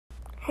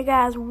Hey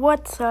guys,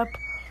 what's up?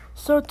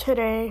 So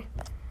today,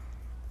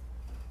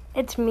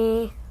 it's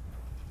me.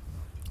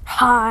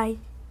 Hi.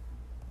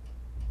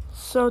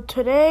 So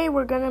today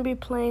we're gonna be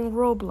playing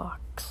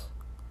Roblox.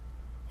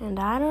 And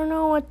I don't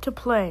know what to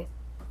play.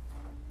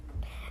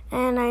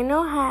 And I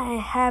know I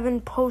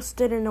haven't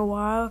posted in a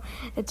while.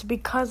 It's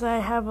because I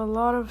have a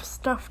lot of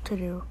stuff to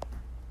do.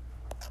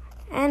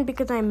 And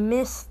because I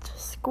missed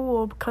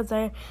school because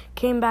I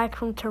came back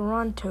from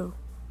Toronto.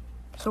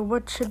 So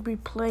what should we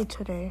play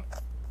today?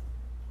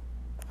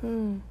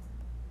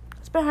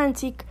 It's Hide and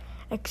Seek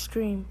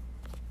Extreme.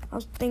 I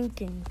was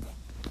thinking.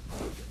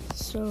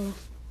 So,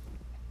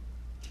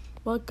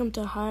 welcome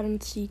to Hide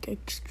and Seek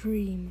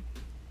Extreme.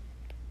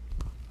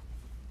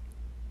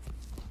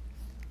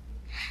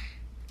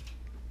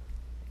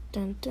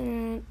 Dun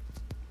dun.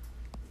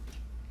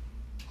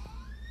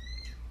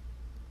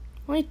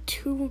 Only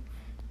two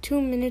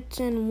minutes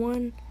and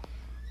one.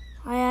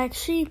 I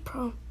actually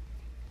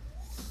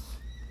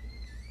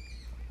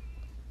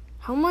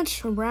How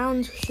much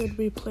rounds should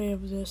we play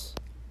of this?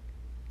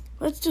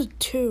 Let's do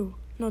 2.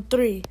 No,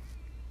 3.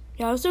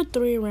 Yeah, let's do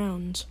 3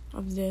 rounds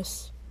of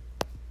this.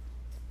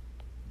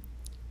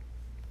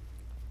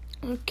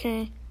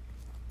 Okay.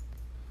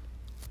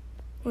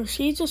 Well,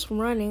 she's just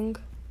running.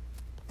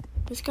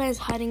 This guy's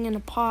hiding in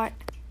a pot.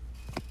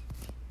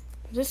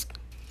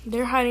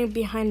 They're hiding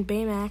behind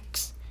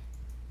Baymax.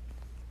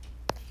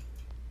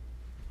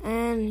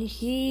 And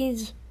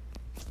he's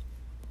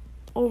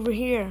over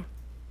here.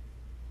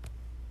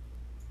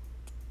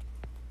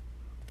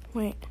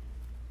 Wait.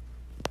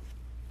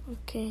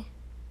 Okay.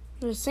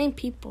 They're the same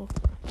people.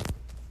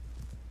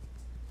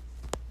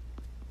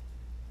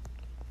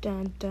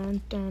 Dun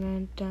dun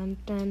dun dun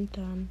dun dun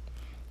dun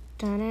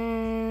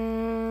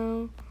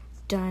dun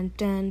dun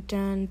dun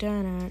dun dun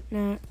dun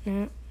dun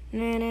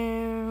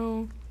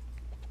dun.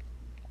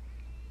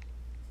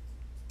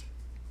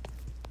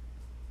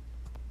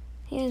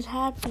 He is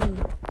happy.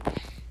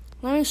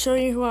 Let me show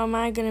you who am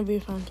I gonna be,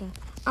 Fanta.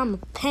 I'm a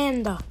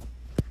panda.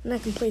 And I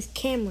can place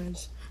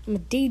cameras. I'm a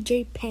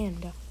DJ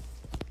Panda.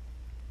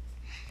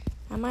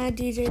 Am I a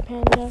DJ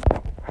Panda?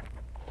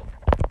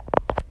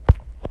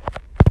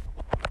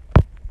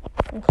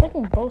 I'm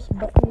clicking both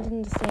buttons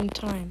at the same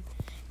time.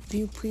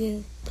 View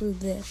through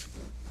this.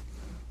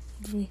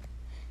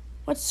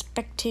 What's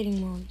spectating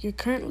mode? You're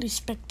currently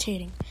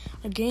spectating.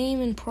 A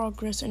game in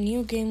progress. A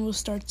new game will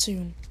start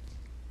soon.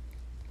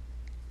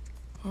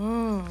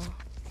 Oh.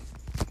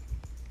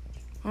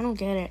 I don't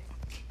get it.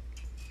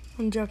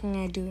 I'm joking,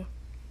 I do.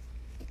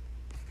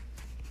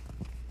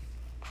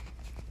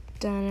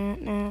 Dun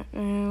it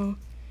now.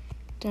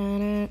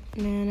 Dun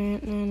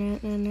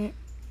it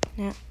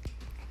now.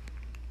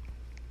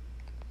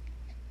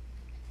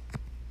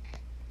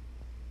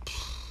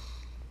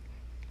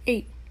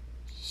 8,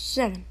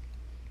 7,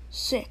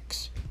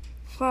 6,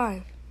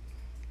 5,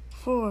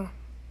 4,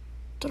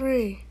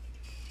 3,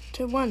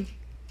 2, 1.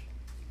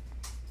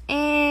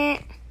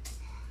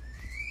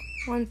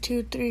 1,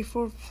 2, 3,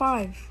 4,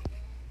 5.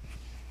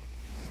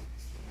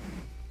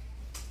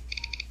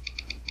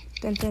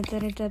 Dun, dun, dun,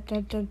 dun,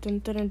 dun, dun, dun,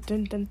 dun,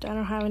 dun, dun. I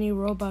don't have any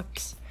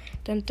Robux.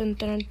 Dun, dun,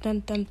 dun,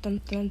 dun, dun,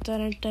 dun, dun,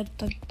 dun, dun,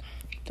 dun.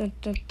 Dun,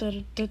 dun,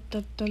 dun, dun,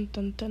 dun, dun,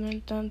 dun,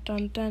 dun, dun,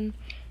 dun, dun.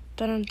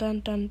 Dun,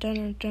 dun, dun,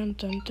 dun, dun,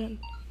 dun, dun.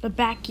 The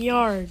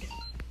backyard.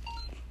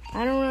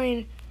 I don't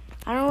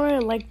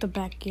really like the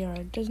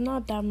backyard. There's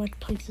not that much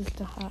places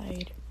to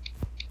hide.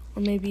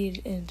 Or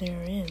maybe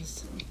there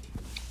is.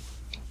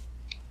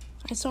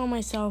 I saw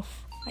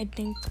myself, I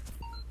think.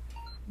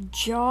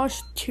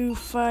 Josh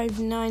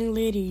 259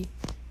 Liddy.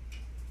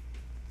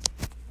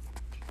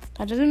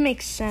 That doesn't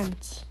make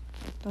sense,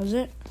 does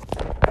it?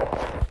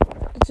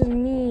 This is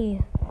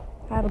me.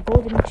 I have a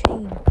golden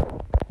chain.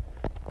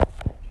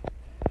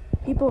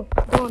 People,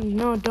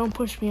 don't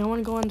push me. I want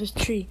to go on this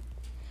tree.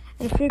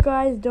 And if you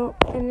guys don't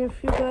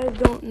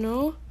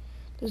know,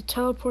 there's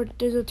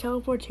a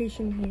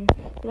teleportation here,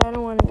 but I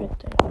don't want to get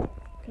there.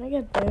 Can I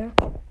get there?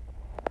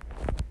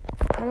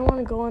 I don't want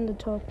to go on the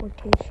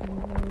teleportation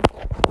road.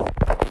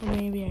 Or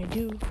maybe I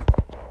do.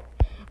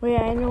 Wait,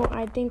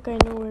 I think I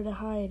know where to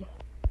hide.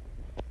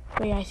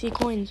 Wait, I see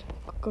coins.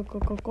 Go,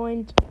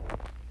 coins.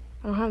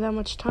 I don't have that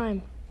much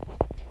time.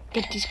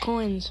 Get these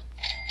coins.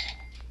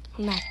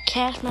 I'm not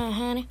cash, my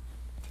honey.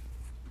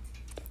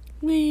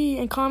 Wee,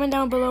 and comment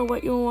down below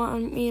what you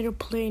want me to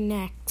play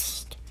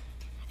next.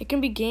 It can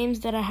be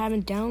games that I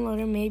haven't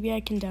downloaded. Maybe I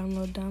can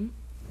download them.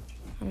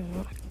 I don't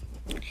know.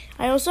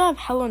 I also have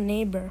Hello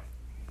Neighbor.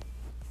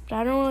 But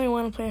I don't really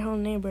want to play Hello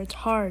Neighbor. It's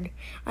hard.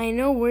 I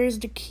know where's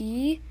the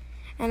key,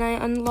 and I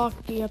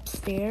unlocked the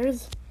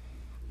upstairs,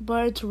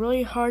 but it's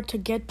really hard to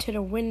get to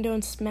the window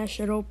and smash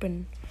it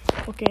open.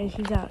 Okay,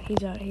 he's out.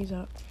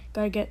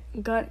 Gotta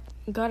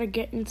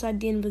get inside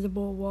the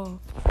invisible wall.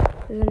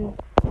 There's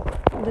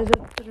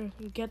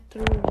a get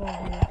through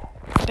wall here.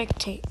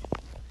 Spectate.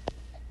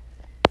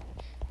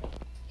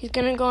 He's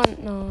gonna go on.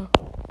 No,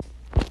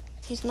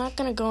 he's not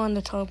gonna go on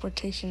the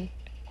teleportation.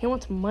 He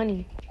wants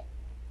money.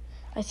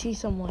 I see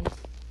someone.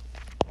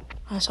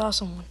 I saw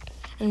someone.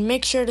 And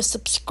make sure to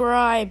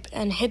subscribe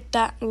and hit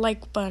that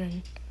like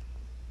button.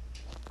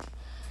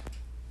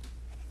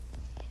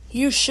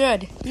 You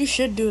should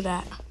do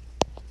that.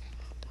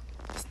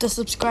 The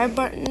subscribe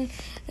button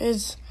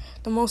is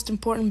the most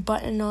important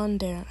button on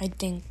there, I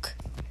think.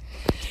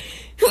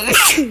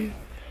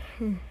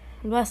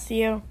 Bless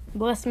you.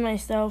 Bless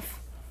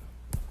myself.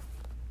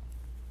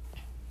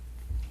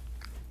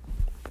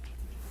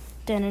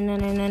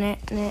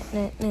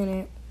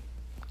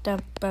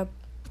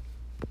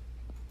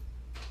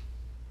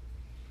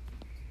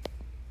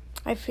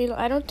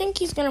 I don't think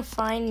he's gonna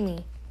find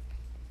me.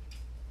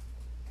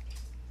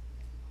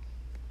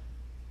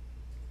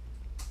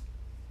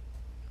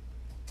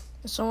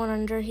 Is someone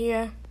under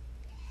here?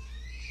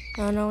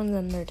 No one's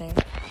under there.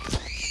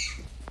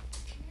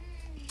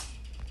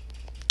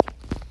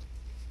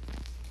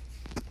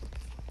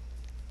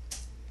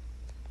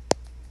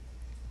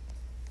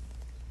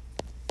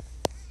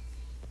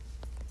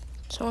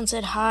 Someone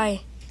said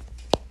hi.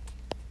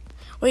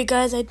 Wait,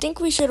 guys, I think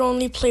we should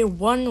only play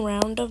one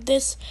round of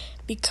this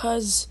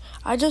because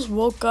I just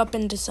woke up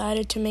and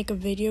decided to make a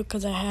video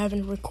because I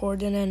haven't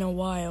recorded in a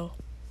while.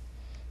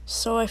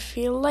 So I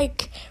feel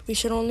like we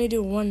should only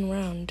do one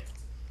round.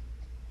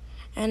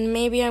 And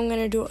maybe I'm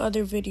going to do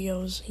other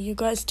videos. You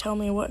guys tell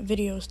me what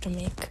videos to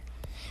make.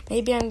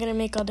 Maybe I'm going to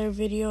make other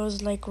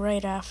videos like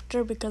right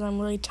after because I'm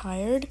really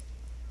tired.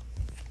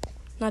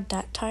 Not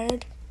that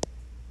tired.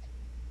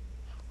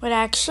 But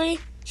actually,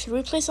 should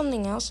we play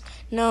something else?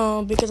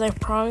 No, because I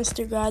promised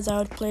you guys I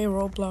would play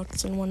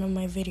Roblox in one of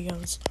my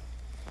videos.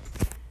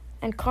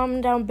 And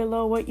comment down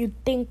below what you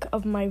think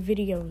of my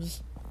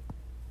videos.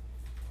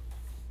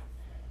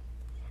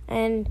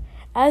 And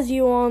as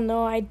you all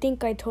know, I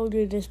think I told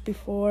you this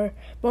before,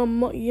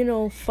 but you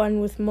know,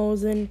 Fun with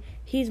Mosin,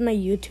 he's my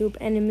YouTube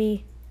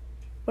enemy.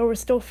 But we're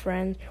still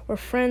friends. We're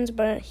friends,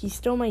 but he's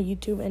still my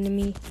YouTube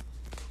enemy.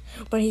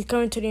 But he's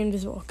coming to the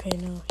invisible. Okay,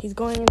 no. He's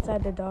going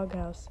inside the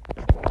doghouse.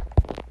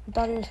 I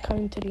thought he was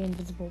coming to the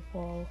invisible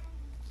wall.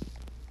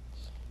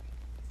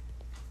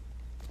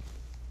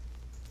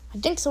 I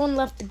think someone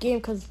left the game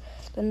because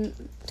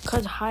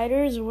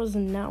hiders were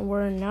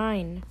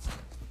 9.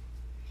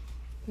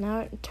 Now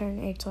it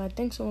turned 8, so I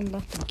think someone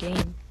left the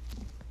game.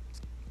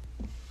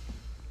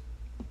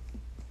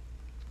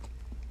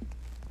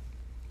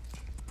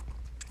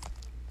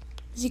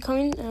 Is he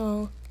coming?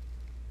 Oh.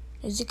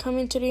 Is he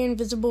coming to the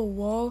invisible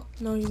wall?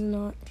 No, he's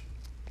not.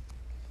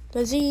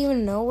 Does he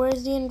even know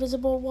where's the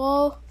invisible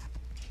wall?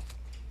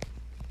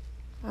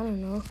 I don't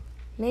know.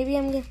 Maybe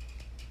I'm gonna...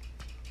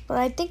 But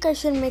I think I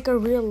should make a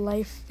real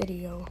life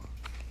video.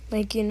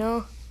 Like, you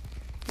know,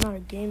 not a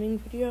gaming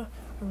video.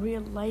 A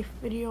real life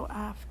video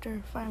after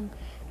if I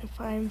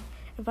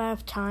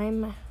have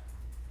time,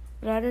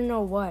 but I don't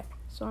know what,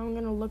 so I'm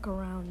gonna look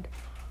around.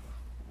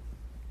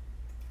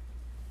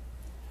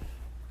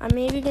 I'm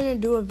maybe gonna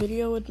do a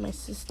video with my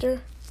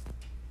sister.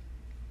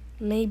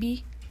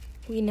 Maybe,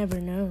 we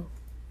never know.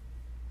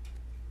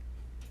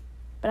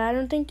 But I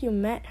don't think you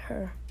met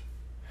her.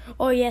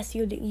 Oh yes,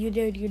 you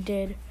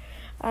did.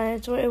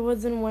 It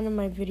was in one of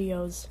my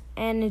videos,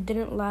 and it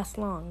didn't last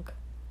long.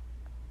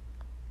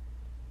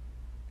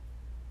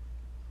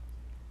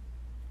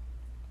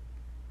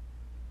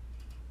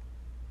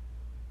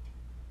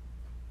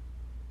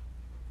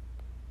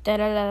 I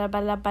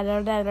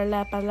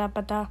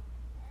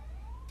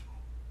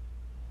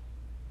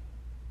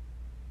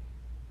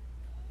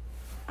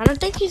don't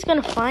think he's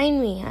gonna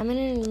find me. I'm in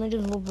an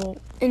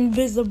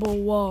invisible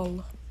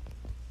wall.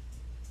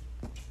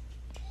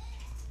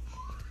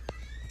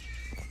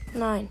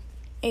 9,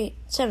 8,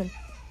 7,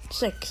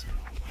 6,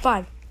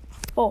 5,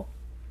 4,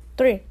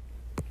 3,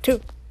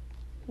 2,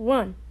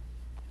 1,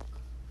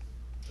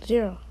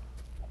 0.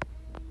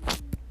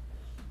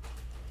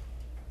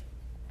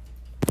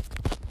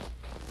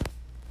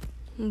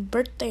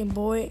 Birthday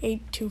boy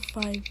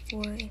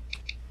 8254.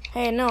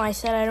 Hey, no, I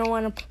said I don't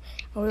want to.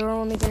 We were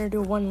only gonna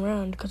do one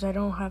round because I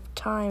don't have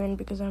time and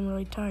because I'm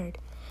really tired.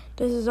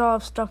 This is all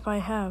of stuff I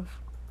have.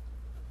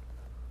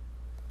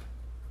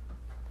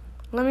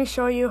 Let me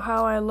show you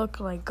how I look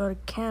like. Go to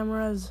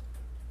cameras.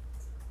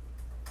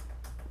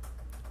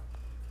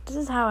 This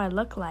is how I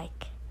look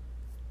like.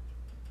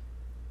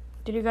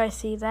 Did you guys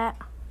see that?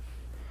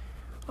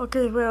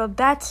 Okay, well,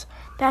 that's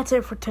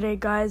it for today,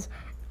 guys.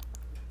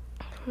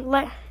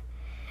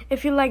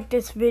 If you like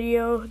this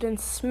video, then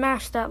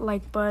smash that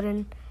like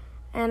button.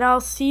 And I'll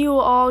see you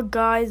all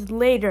guys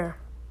later.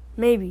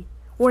 Maybe.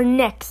 Or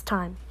next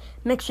time.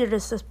 Make sure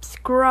to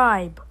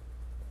subscribe.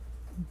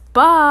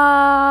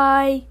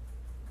 Bye.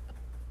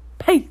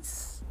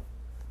 Peace.